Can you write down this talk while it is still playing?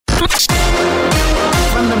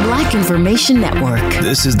Black Information Network.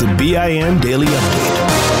 This is the BIN Daily Update.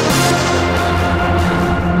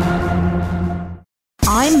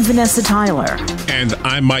 I'm Vanessa Tyler. And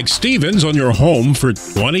I'm Mike Stevens on your home for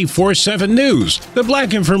 24/7 News, the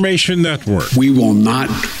Black Information Network. We will not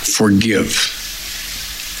forgive.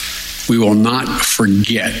 We will not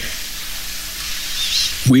forget.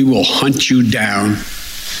 We will hunt you down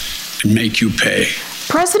and make you pay.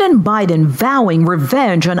 President Biden vowing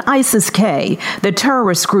revenge on ISIS-K, the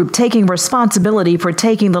terrorist group taking responsibility for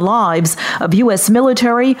taking the lives of U.S.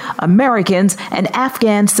 military, Americans, and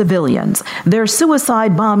Afghan civilians. Their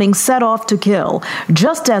suicide bombing set off to kill,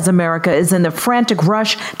 just as America is in the frantic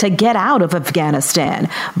rush to get out of Afghanistan.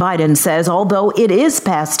 Biden says although it is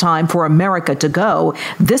past time for America to go,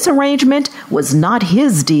 this arrangement was not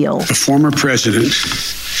his deal. The former president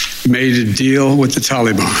made a deal with the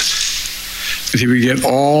Taliban that he would get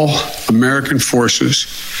all American forces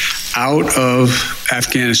out of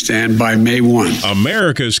Afghanistan by May 1.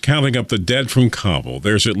 America is counting up the dead from Kabul.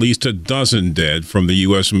 There's at least a dozen dead from the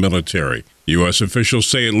U.S. military. U.S. officials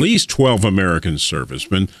say at least 12 American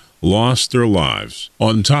servicemen lost their lives.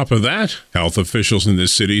 On top of that, health officials in the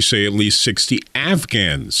city say at least 60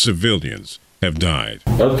 Afghan civilians have died.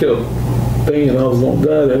 I kept thinking I was going to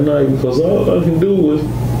die that night because all I can do was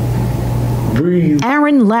breathe.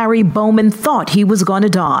 Aaron Larry Bowman thought he was going to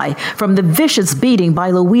die from the vicious beating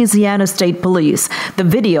by Louisiana State Police. The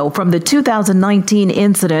video from the 2019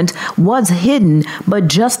 incident was hidden but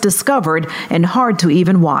just discovered and hard to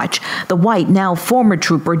even watch. The white, now former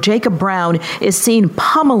trooper Jacob Brown is seen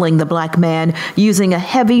pummeling the black man using a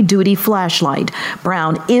heavy-duty flashlight.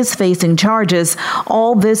 Brown is facing charges.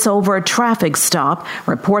 All this over a traffic stop.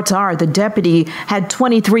 Reports are the deputy had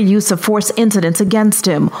 23 use of force incidents against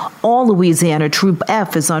him. All Louisiana Troop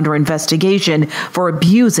F is under investigation for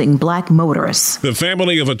abusing black motorists. The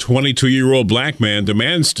family of a 22-year-old black man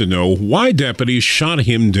demands to know why deputies shot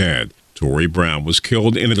him dead. Tory Brown was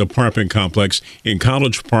killed in an apartment complex in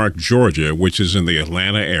College Park, Georgia, which is in the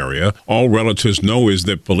Atlanta area. All relatives know is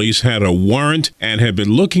that police had a warrant and had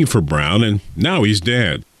been looking for Brown, and now he's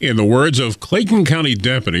dead. In the words of Clayton County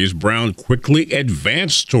deputies, Brown quickly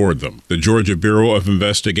advanced toward them. The Georgia Bureau of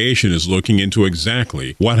Investigation is looking into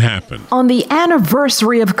exactly what happened. On the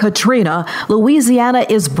anniversary of Katrina, Louisiana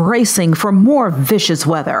is bracing for more vicious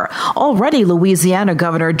weather. Already, Louisiana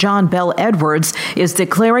Governor John Bel Edwards is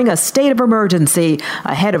declaring a state of emergency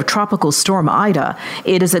ahead of Tropical Storm Ida.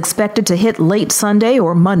 It is expected to hit late Sunday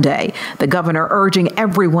or Monday. The governor urging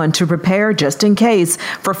everyone to prepare just in case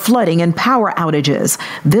for flooding and power outages.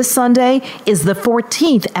 This Sunday is the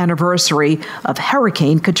 14th anniversary of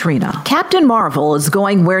Hurricane Katrina. Captain Marvel is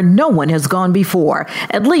going where no one has gone before,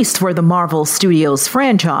 at least for the Marvel Studios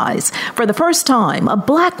franchise. For the first time, a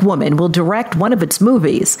black woman will direct one of its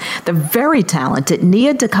movies. The very talented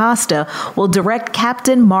Nia DaCosta will direct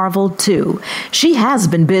Captain Marvel 2. She has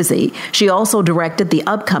been busy. She also directed the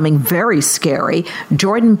upcoming very scary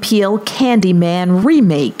Jordan Peele Candyman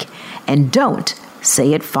remake. And don't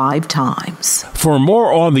say it 5 times. For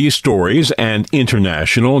more on these stories and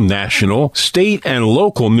international, national, state, and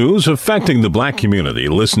local news affecting the black community,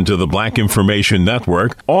 listen to the Black Information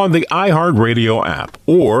Network on the iHeartRadio app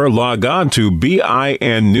or log on to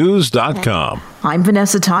BINnews.com. I'm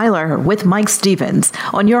Vanessa Tyler with Mike Stevens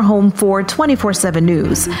on your home for 24/7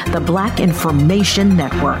 News, the Black Information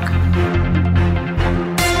Network.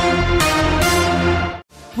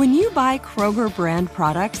 When you buy Kroger brand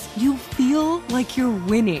products, you feel like you're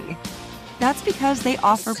winning. That's because they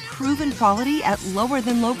offer proven quality at lower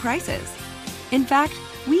than low prices. In fact,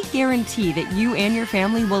 we guarantee that you and your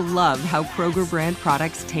family will love how Kroger brand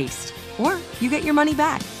products taste, or you get your money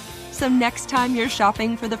back. So next time you're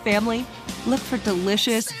shopping for the family, look for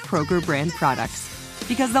delicious Kroger brand products,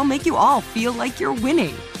 because they'll make you all feel like you're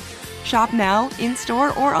winning. Shop now,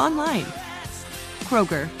 in-store, or online.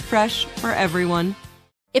 Kroger, fresh for everyone.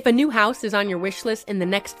 If a new house is on your wish list in the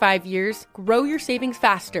next 5 years, grow your savings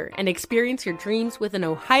faster and experience your dreams with an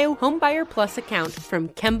Ohio Homebuyer Plus account from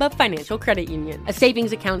Kemba Financial Credit Union. A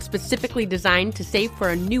savings account specifically designed to save for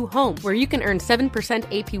a new home, where you can earn 7%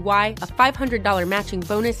 APY, a $500 matching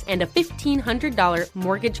bonus, and a $1,500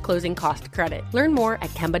 mortgage closing cost credit. Learn more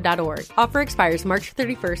at Kemba.org. Offer expires March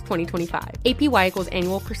 31st, 2025. APY equals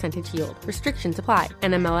annual percentage yield. Restrictions apply.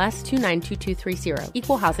 NMLS 292230.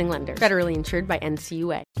 Equal housing lender. Federally insured by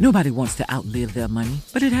NCUA. Nobody wants to outlive their money,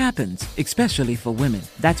 but it happens, especially for women.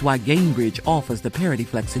 That's why Gainbridge offers the Parity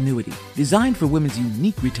Flex annuity, designed for women's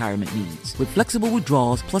unique retirement needs, with flexible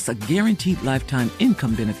withdrawals plus a guaranteed lifetime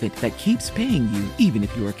income benefit that keeps paying you even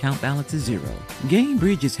if your account balance is zero.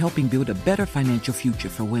 Gainbridge is helping build a better financial future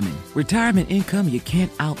for women. Retirement income you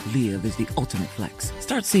can't outlive is the ultimate flex.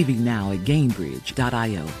 Start saving now at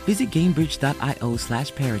Gainbridge.io. Visit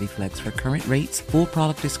Gainbridge.io/ParityFlex for current rates, full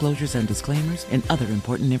product disclosures and disclaimers, and other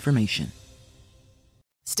important information.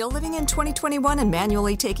 Still living in 2021 and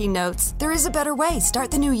manually taking notes? There is a better way.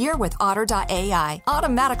 Start the new year with Otter.ai.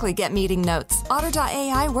 Automatically get meeting notes.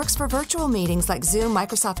 Otter.ai works for virtual meetings like Zoom,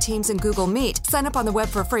 Microsoft Teams, and Google Meet. Sign up on the web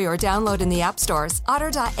for free or download in the app stores.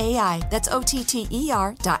 Otter.ai. That's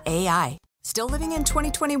OTTER.ai. Still living in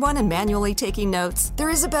 2021 and manually taking notes? There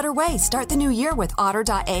is a better way. Start the new year with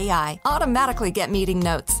Otter.ai. Automatically get meeting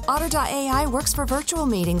notes. Otter.ai works for virtual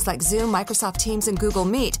meetings like Zoom, Microsoft Teams, and Google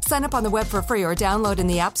Meet. Sign up on the web for free or download in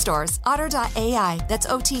the app stores. Otter.ai. That's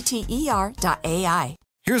OTTER.ai.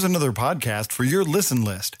 Here's another podcast for your listen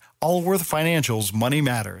list. Allworth Financial's Money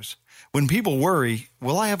Matters. When people worry,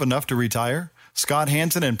 will I have enough to retire? Scott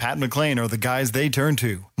Hansen and Pat McClain are the guys they turn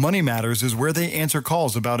to. Money Matters is where they answer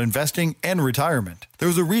calls about investing and retirement.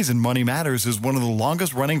 There's a reason Money Matters is one of the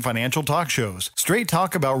longest-running financial talk shows. Straight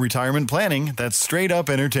talk about retirement planning that's straight up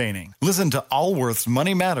entertaining. Listen to Allworth's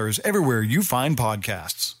Money Matters everywhere you find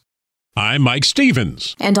podcasts. I'm Mike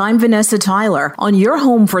Stevens. And I'm Vanessa Tyler on your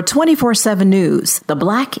home for 24/7 News, the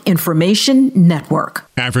Black Information Network.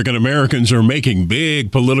 African Americans are making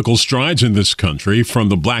big political strides in this country, from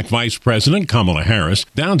the black Vice President Kamala Harris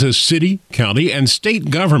down to city, county, and state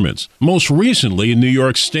governments. Most recently, New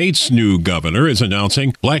York State's new governor is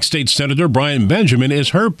announcing Black State Senator Brian Benjamin is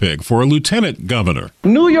her pick for a lieutenant governor.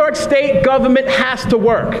 New York State government has to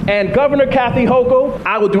work. And Governor Kathy Hochul,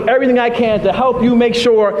 I will do everything I can to help you make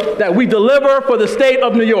sure that we deliver for the state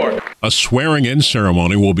of New York. A swearing-in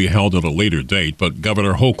ceremony will be held at a later date, but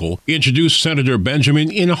Governor Hochul introduced Senator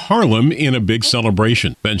Benjamin in Harlem in a big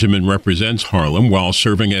celebration. Benjamin represents Harlem while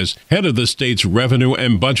serving as head of the state's Revenue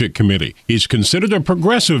and Budget Committee. He's considered a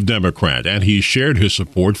progressive Democrat, and he shared his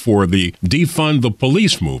support for the defund the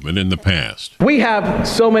police movement in the past. We have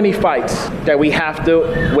so many fights that we have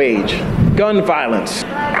to wage. Gun violence.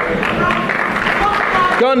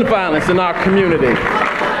 Gun violence in our community.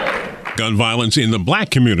 Gun violence in the black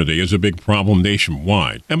community is a big problem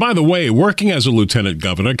nationwide. And by the way, working as a lieutenant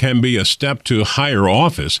governor can be a step to higher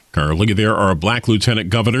office. Currently, there are black lieutenant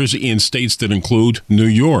governors in states that include New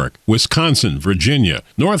York, Wisconsin, Virginia,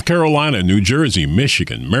 North Carolina, New Jersey,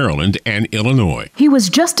 Michigan, Maryland, and Illinois. He was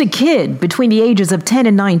just a kid between the ages of 10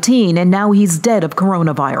 and 19, and now he's dead of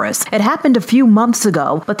coronavirus. It happened a few months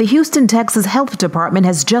ago, but the Houston, Texas Health Department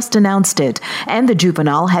has just announced it, and the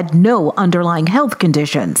juvenile had no underlying health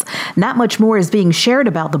conditions. Not much more is being shared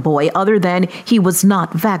about the boy other than he was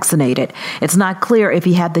not vaccinated. It's not clear if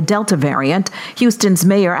he had the Delta variant. Houston's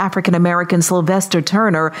mayor, African-American Sylvester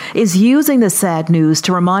Turner, is using the sad news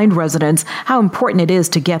to remind residents how important it is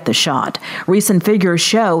to get the shot. Recent figures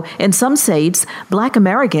show in some states, black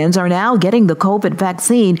Americans are now getting the COVID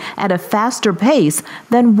vaccine at a faster pace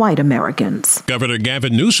than white Americans. Governor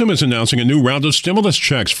Gavin Newsom is announcing a new round of stimulus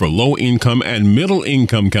checks for low-income and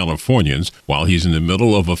middle-income Californians while he's in the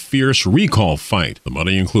middle of a fierce recall fight. The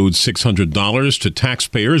money includes $600 to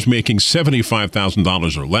taxpayers making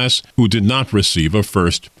 $75,000 or less who did not receive a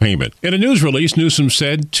first payment. In a news release, Newsom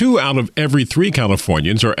said 2 out of every 3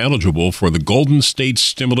 Californians are eligible for the Golden State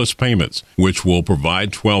stimulus payments, which will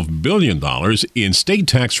provide $12 billion in state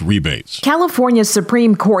tax rebates. California's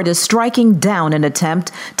Supreme Court is striking down an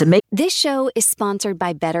attempt to make... This show is sponsored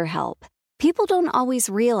by BetterHelp. People don't always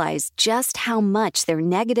realize just how much their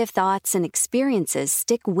negative thoughts and experiences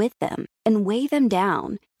stick with them and weigh them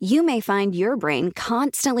down. You may find your brain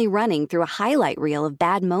constantly running through a highlight reel of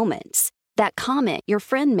bad moments. That comment your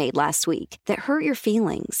friend made last week that hurt your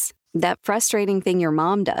feelings. That frustrating thing your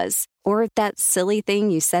mom does. Or that silly thing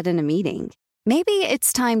you said in a meeting. Maybe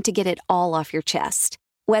it's time to get it all off your chest.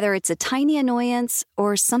 Whether it's a tiny annoyance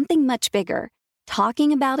or something much bigger,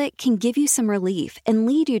 talking about it can give you some relief and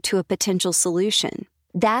lead you to a potential solution.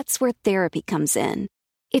 That's where therapy comes in.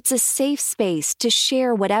 It's a safe space to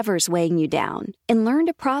share whatever's weighing you down and learn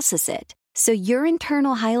to process it so your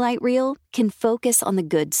internal highlight reel can focus on the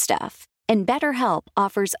good stuff. And BetterHelp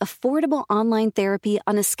offers affordable online therapy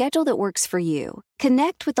on a schedule that works for you.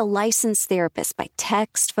 Connect with a licensed therapist by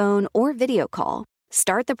text, phone, or video call.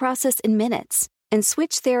 Start the process in minutes and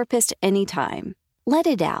switch therapist anytime. Let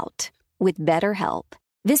it out with BetterHelp.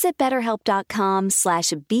 Visit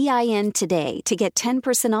BetterHelp.com/BIN today to get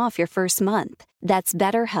 10% off your first month. That's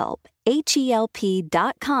BetterHelp,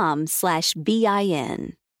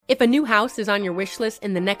 HELP.com/BIN. If a new house is on your wish list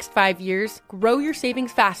in the next 5 years, grow your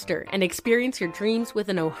savings faster and experience your dreams with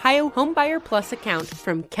an Ohio Homebuyer Plus account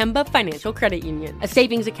from Kemba Financial Credit Union. A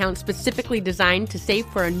savings account specifically designed to save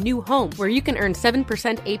for a new home, where you can earn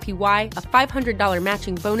 7% APY, a $500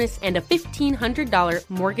 matching bonus, and a $1,500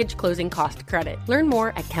 mortgage closing cost credit. Learn more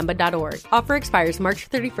at Kemba.org. Offer expires March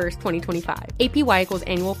 31st, 2025. APY equals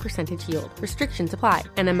annual percentage yield. Restrictions apply.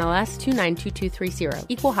 NMLS 292230.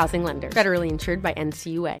 Equal housing lender. Federally insured by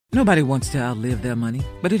NCUA. Nobody wants to outlive their money,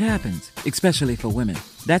 but it happens, especially for women.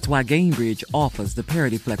 That's why Gainbridge offers the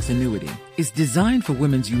Parity Flex annuity. It's designed for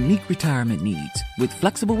women's unique retirement needs, with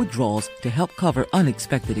flexible withdrawals to help cover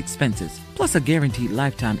unexpected expenses, plus a guaranteed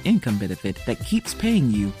lifetime income benefit that keeps paying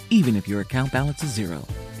you even if your account balance is zero.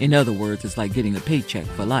 In other words, it's like getting a paycheck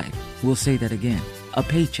for life. We'll say that again. A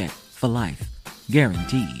paycheck for life.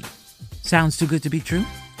 Guaranteed. Sounds too good to be true?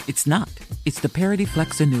 It's not. It's the Parity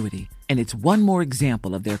Flex annuity, and it's one more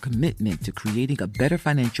example of their commitment to creating a better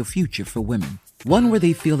financial future for women. One where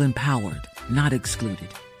they feel empowered, not excluded,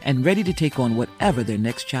 and ready to take on whatever their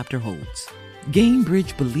next chapter holds.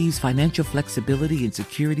 Gainbridge believes financial flexibility and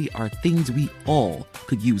security are things we all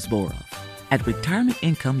could use more of. At retirement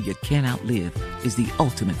income you can't outlive is the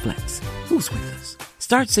ultimate flex. Who's with us?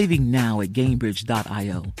 Start saving now at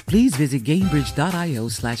Gainbridge.io. Please visit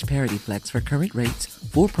Gainbridge.io/ParityFlex for current rates,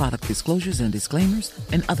 for product disclosures and disclaimers,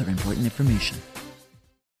 and other important information.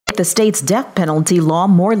 The state's death penalty law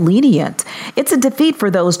more lenient. It's a defeat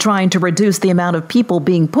for those trying to reduce the amount of people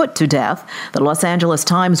being put to death. The Los Angeles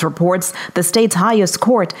Times reports the state's highest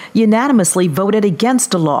court unanimously voted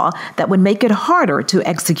against a law that would make it harder to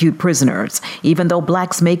execute prisoners. Even though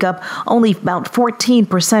blacks make up only about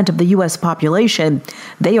 14% of the U.S. population,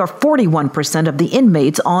 they are 41% of the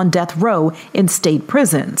inmates on death row in state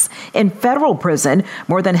prisons. In federal prison,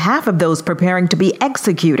 more than half of those preparing to be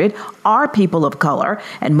executed are people of color,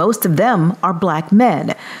 and most of them are black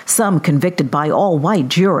men, some convicted by all-white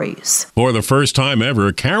juries. For the first time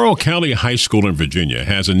ever, Carroll County High School in Virginia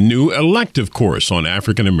has a new elective course on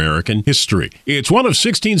African American history. It's one of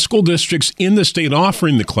 16 school districts in the state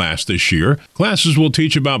offering the class this year. Classes will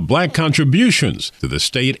teach about black contributions to the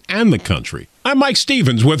state and the country. I'm Mike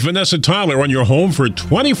Stevens with Vanessa Tyler on your home for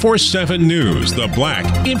 24/7 News, the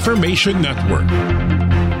Black Information Network.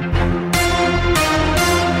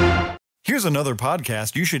 Here's another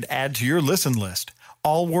podcast you should add to your listen list.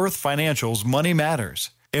 Allworth Financial's Money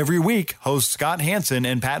Matters. Every week, hosts Scott Hansen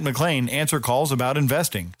and Pat McClain answer calls about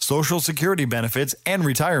investing, Social Security benefits, and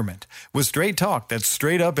retirement with straight talk that's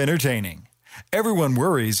straight up entertaining. Everyone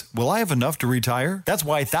worries, will I have enough to retire? That's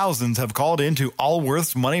why thousands have called into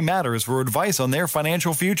Allworth's Money Matters for advice on their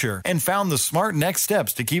financial future and found the smart next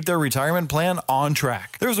steps to keep their retirement plan on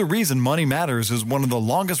track. There's a reason Money Matters is one of the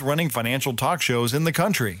longest running financial talk shows in the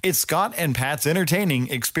country. It's Scott and Pat's entertaining,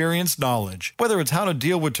 experienced knowledge. Whether it's how to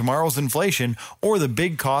deal with tomorrow's inflation or the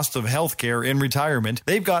big costs of healthcare in retirement,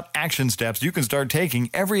 they've got action steps you can start taking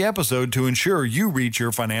every episode to ensure you reach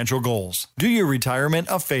your financial goals. Do your retirement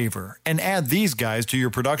a favor and add these guys to your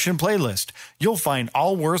production playlist. You'll find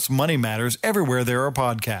Allworth's Money Matters everywhere there are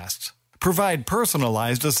podcasts. Provide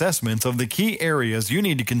personalized assessments of the key areas you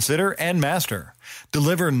need to consider and master.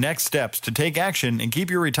 Deliver next steps to take action and keep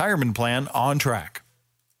your retirement plan on track.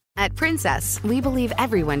 At Princess, we believe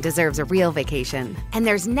everyone deserves a real vacation. And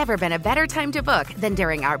there's never been a better time to book than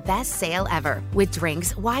during our best sale ever. With drinks,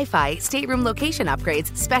 Wi-Fi, stateroom location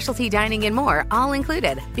upgrades, specialty dining, and more, all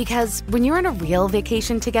included. Because when you're on a real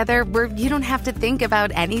vacation together where you don't have to think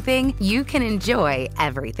about anything, you can enjoy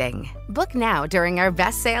everything. Book now during our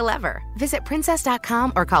best sale ever. Visit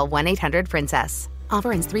princess.com or call 1-800-PRINCESS.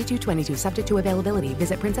 Offer ends 3/2/22, subject to availability.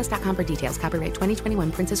 Visit princess.com for details. Copyright 2021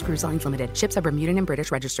 Princess Cruise Lines Limited. Ships are Bermudan and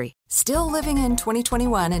British Registry. Still living in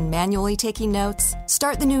 2021 and manually taking notes?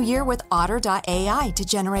 Start the new year with Otter.ai to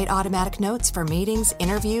generate automatic notes for meetings,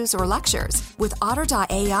 interviews, or lectures. With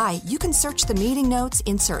Otter.ai, you can search the meeting notes,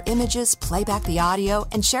 insert images, play back the audio,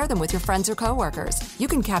 and share them with your friends or coworkers. You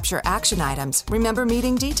can capture action items, remember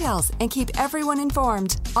meeting details, and keep everyone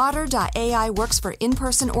informed. Otter.ai works for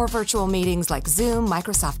in-person or virtual meetings like Zoom,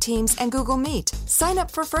 Microsoft Teams, and Google Meet. Sign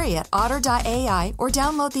up for free at Otter.ai or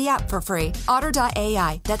download the app for free.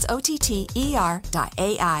 Otter.ai, that's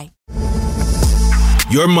OTTER.ai.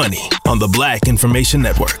 Your money on the Black Information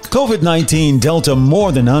Network. COVID-19 dealt a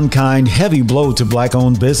more than unkind, heavy blow to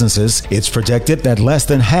Black-owned businesses. It's projected that less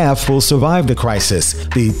than half will survive the crisis.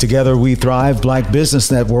 The Together We Thrive Black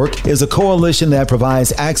Business Network is a coalition that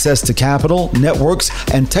provides access to capital, networks,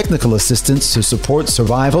 and technical assistance to support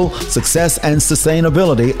survival, success, and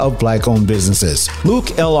sustainability of Black-owned businesses. Luke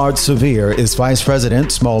Elard Severe is Vice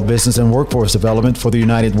President, Small Business and Workforce Development for the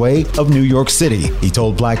United Way of New York City. He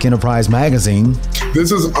told Black Enterprise Magazine,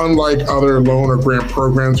 "This is unlike other loan or grant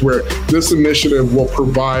programs where this initiative will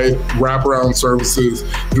provide wraparound services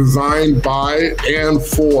designed by and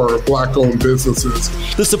for Black-owned businesses."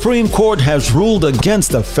 The Supreme Court has ruled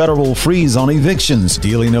against a federal freeze on evictions,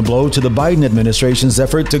 dealing a blow to the Biden administration's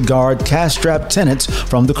effort to guard cash-strapped tenants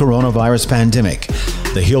from the coronavirus pandemic.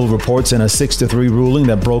 The Hill reports in a 6-3 ruling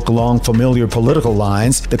that broke along familiar political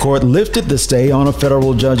lines. The court lifted the stay on a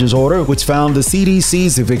federal judge's order, which found the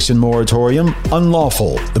CDC's eviction moratorium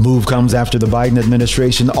unlawful. The move comes after the Biden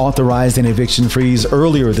administration authorized an eviction freeze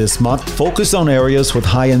earlier this month, focused on areas with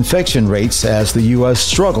high infection rates as the U.S.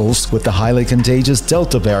 struggles with the highly contagious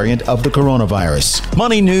Delta variant of the coronavirus.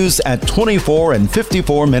 Money news at 24 and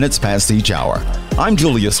 54 minutes past each hour. I'm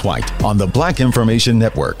Julius White on the Black Information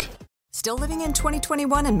Network. Still living in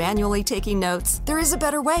 2021 and manually taking notes? There is a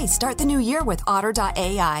better way. Start the new year with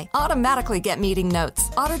Otter.ai. Automatically get meeting notes.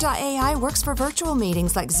 Otter.ai works for virtual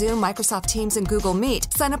meetings like Zoom, Microsoft Teams, and Google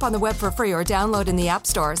Meet. Sign up on the web for free or download in the app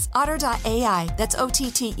stores. Otter.ai. That's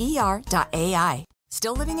OTTER.ai.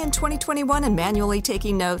 Still living in 2021 and manually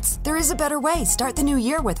taking notes? There is a better way. Start the new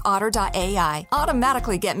year with Otter.ai.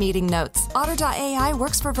 Automatically get meeting notes. Otter.ai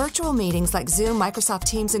works for virtual meetings like Zoom, Microsoft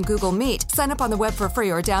Teams, and Google Meet. Sign up on the web for free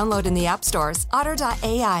or download in the app stores.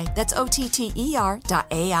 Otter.ai. That's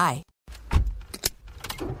OTTER.ai.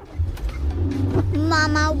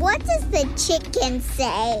 Mama, what does the chicken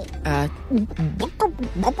say?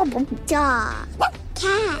 Dog.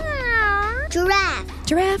 Cat. Giraffe.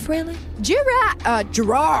 Giraffe, really?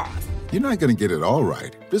 Giraffe. You're not going to get it all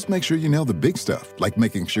right. Just make sure you nail the big stuff, like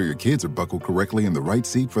making sure your kids are buckled correctly in the right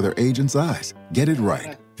seat for their age and size. Get it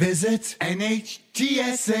right. Visit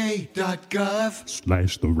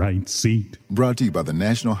NHTSA.gov/the right seat. Brought to you by the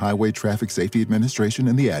National Highway Traffic Safety Administration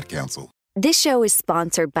and the Ad Council. This show is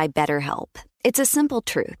sponsored by BetterHelp. It's a simple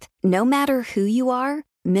truth. No matter who you are,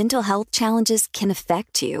 mental health challenges can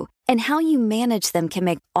affect you, and how you manage them can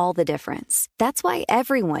make all the difference. That's why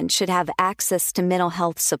everyone should have access to mental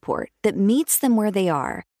health support that meets them where they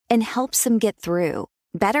are and helps them get through.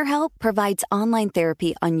 BetterHelp provides online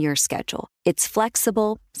therapy on your schedule. It's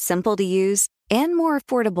flexible, simple to use, and more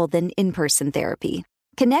affordable than in-person therapy.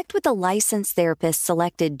 Connect with a licensed therapist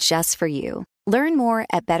selected just for you. Learn more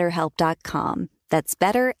at BetterHelp.com. That's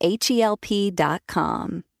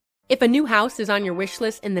BetterHelp.com. If a new house is on your wish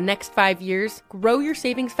list in the next 5 years, grow your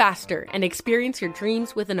savings faster and experience your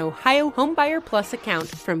dreams with an Ohio Homebuyer Plus account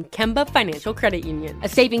from Kemba Financial Credit Union. A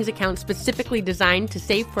savings account specifically designed to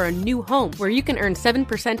save for a new home, where you can earn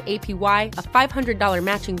 7% APY, a $500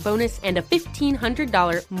 matching bonus, and a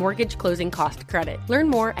 $1,500 mortgage closing cost credit. Learn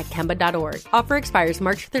more at Kemba.org. Offer expires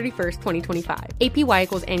March 31st, 2025. APY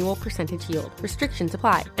equals annual percentage yield. Restrictions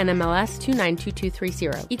apply. NMLS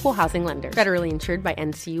 292230. Equal housing lender. Federally insured by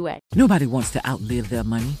NCUA. Nobody wants to outlive their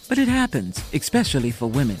money, but it happens, especially for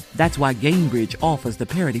women. That's why Gainbridge offers the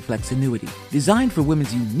Parity Flex annuity, designed for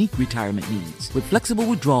women's unique retirement needs, with flexible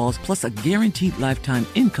withdrawals plus a guaranteed lifetime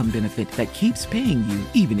income benefit that keeps paying you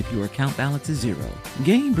even if your account balance is zero.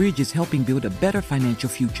 Gainbridge is helping build a better financial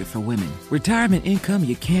future for women. Retirement income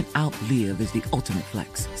you can't outlive is the ultimate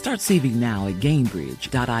flex. Start saving now at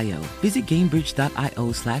Gainbridge.io. Visit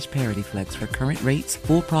Gainbridge.io/ParityFlex for current rates,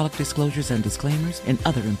 full product disclosures and disclaimers, and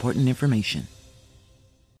other important information.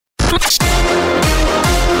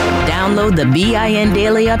 Download the BIN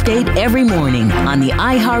Daily Update every morning on the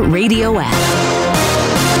iHeartRadio app.